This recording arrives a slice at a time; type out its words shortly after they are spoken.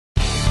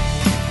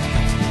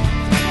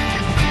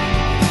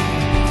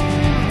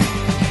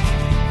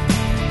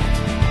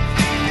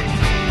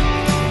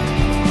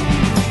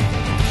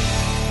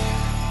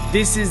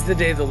This is the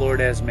day the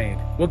Lord has made.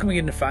 Welcome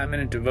again to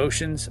 5-Minute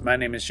Devotions. My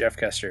name is Jeff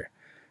Kester.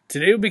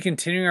 Today we'll be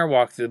continuing our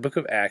walk through the book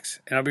of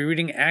Acts, and I'll be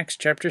reading Acts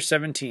chapter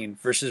 17,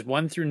 verses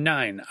 1 through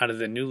 9 out of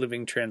the New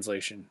Living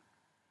Translation.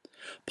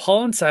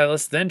 Paul and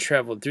Silas then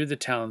traveled through the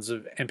towns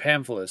of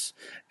Amphipolis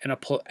and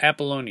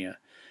Apollonia,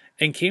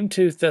 and came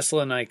to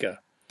Thessalonica,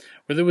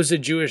 where there was a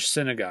Jewish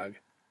synagogue.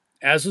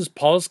 As was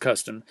Paul's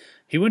custom,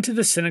 he went to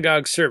the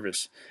synagogue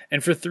service,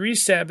 and for 3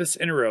 Sabbaths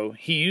in a row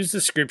he used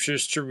the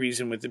scriptures to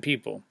reason with the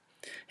people.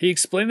 He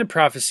explained the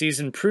prophecies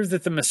and proved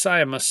that the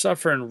Messiah must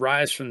suffer and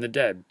rise from the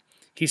dead.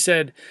 He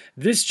said,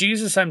 "This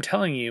Jesus I'm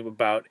telling you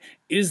about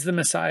is the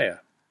Messiah."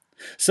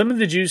 Some of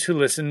the Jews who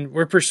listened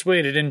were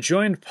persuaded and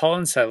joined Paul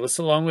and Silas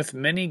along with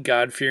many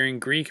God-fearing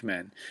Greek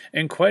men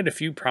and quite a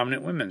few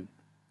prominent women.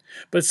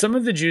 But some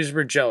of the Jews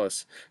were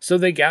jealous, so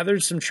they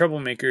gathered some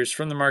troublemakers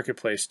from the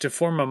marketplace to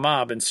form a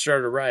mob and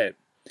start a riot.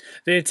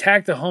 They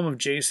attacked the home of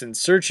Jason,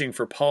 searching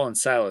for Paul and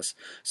Silas,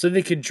 so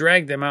they could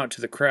drag them out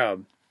to the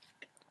crowd.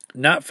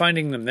 Not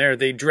finding them there,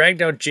 they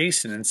dragged out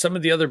Jason and some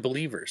of the other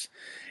believers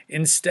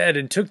instead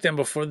and took them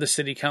before the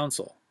city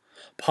council.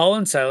 "Paul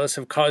and Silas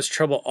have caused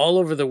trouble all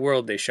over the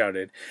world," they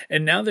shouted,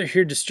 "and now they're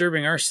here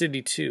disturbing our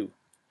city too.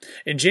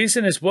 And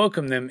Jason has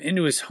welcomed them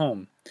into his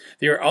home.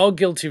 They are all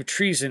guilty of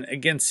treason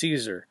against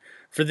Caesar,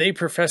 for they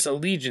profess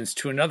allegiance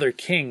to another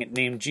king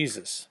named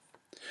Jesus."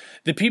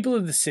 The people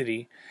of the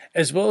city,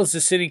 as well as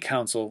the city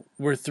council,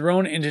 were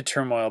thrown into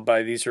turmoil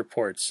by these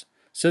reports.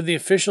 So the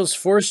officials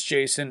forced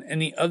Jason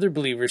and the other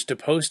believers to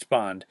post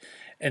bond,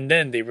 and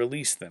then they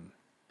released them.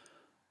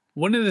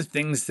 One of the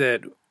things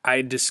that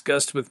I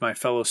discussed with my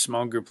fellow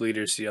small group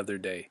leaders the other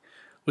day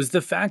was the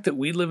fact that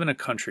we live in a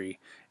country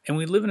and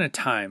we live in a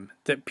time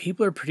that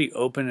people are pretty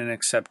open and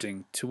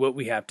accepting to what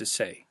we have to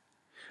say.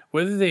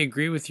 Whether they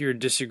agree with you or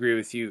disagree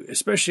with you,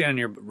 especially on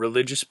your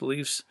religious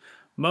beliefs,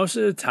 most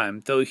of the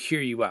time they'll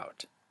hear you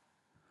out.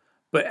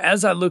 But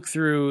as I look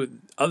through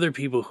other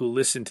people who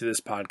listen to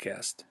this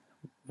podcast,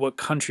 what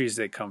countries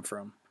they come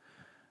from,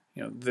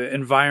 the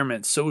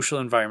environment, social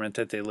environment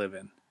that they live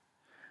in,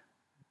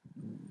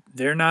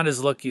 they're not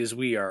as lucky as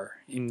we are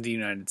in the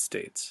United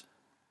States.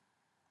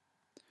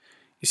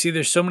 You see,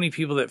 there's so many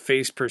people that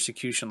face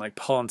persecution like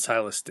Paul and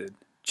Silas did,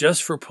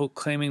 just for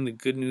proclaiming the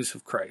good news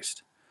of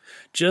Christ,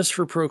 just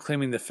for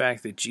proclaiming the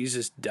fact that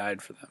Jesus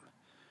died for them.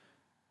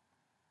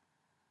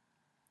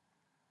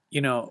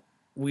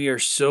 We are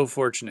so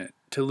fortunate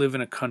to live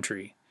in a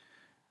country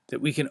that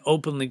we can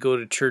openly go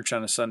to church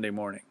on a Sunday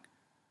morning,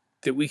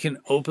 that we can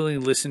openly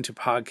listen to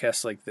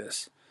podcasts like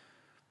this,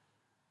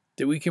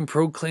 that we can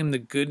proclaim the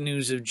good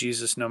news of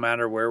Jesus no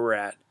matter where we're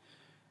at,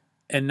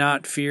 and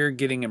not fear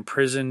getting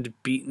imprisoned,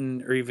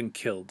 beaten, or even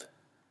killed.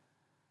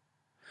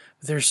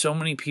 There's so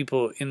many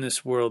people in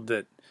this world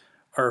that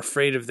are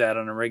afraid of that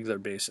on a regular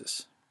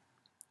basis.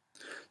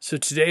 So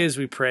today as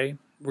we pray,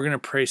 we're going to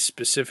pray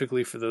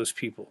specifically for those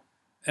people.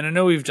 And I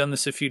know we've done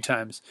this a few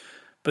times,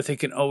 but they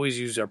can always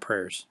use our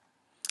prayers.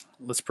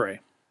 Let's pray.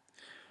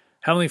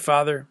 Heavenly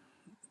Father,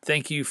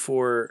 thank you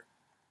for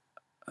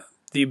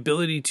the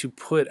ability to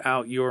put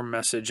out your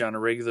message on a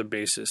regular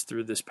basis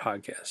through this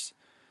podcast.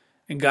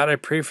 And God, I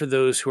pray for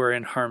those who are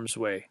in harm's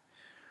way,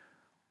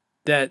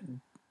 that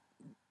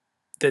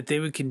they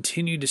would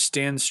continue to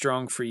stand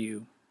strong for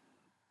you,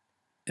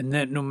 and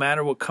that no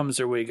matter what comes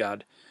their way,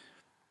 God,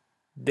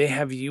 they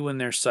have you in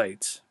their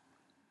sights,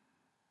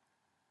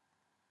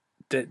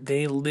 that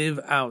they live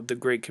out the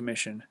Great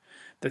Commission,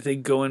 that they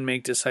go and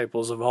make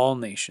disciples of all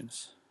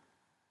nations.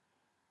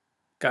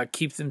 God,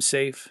 keep them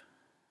safe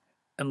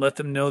and let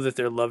them know that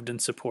they're loved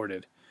and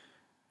supported.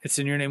 It's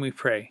in your name we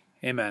pray.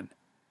 Amen.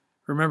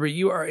 Remember,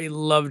 you are a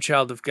loved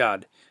child of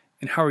God,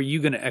 and how are you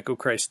going to echo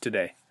Christ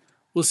today?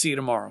 We'll see you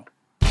tomorrow.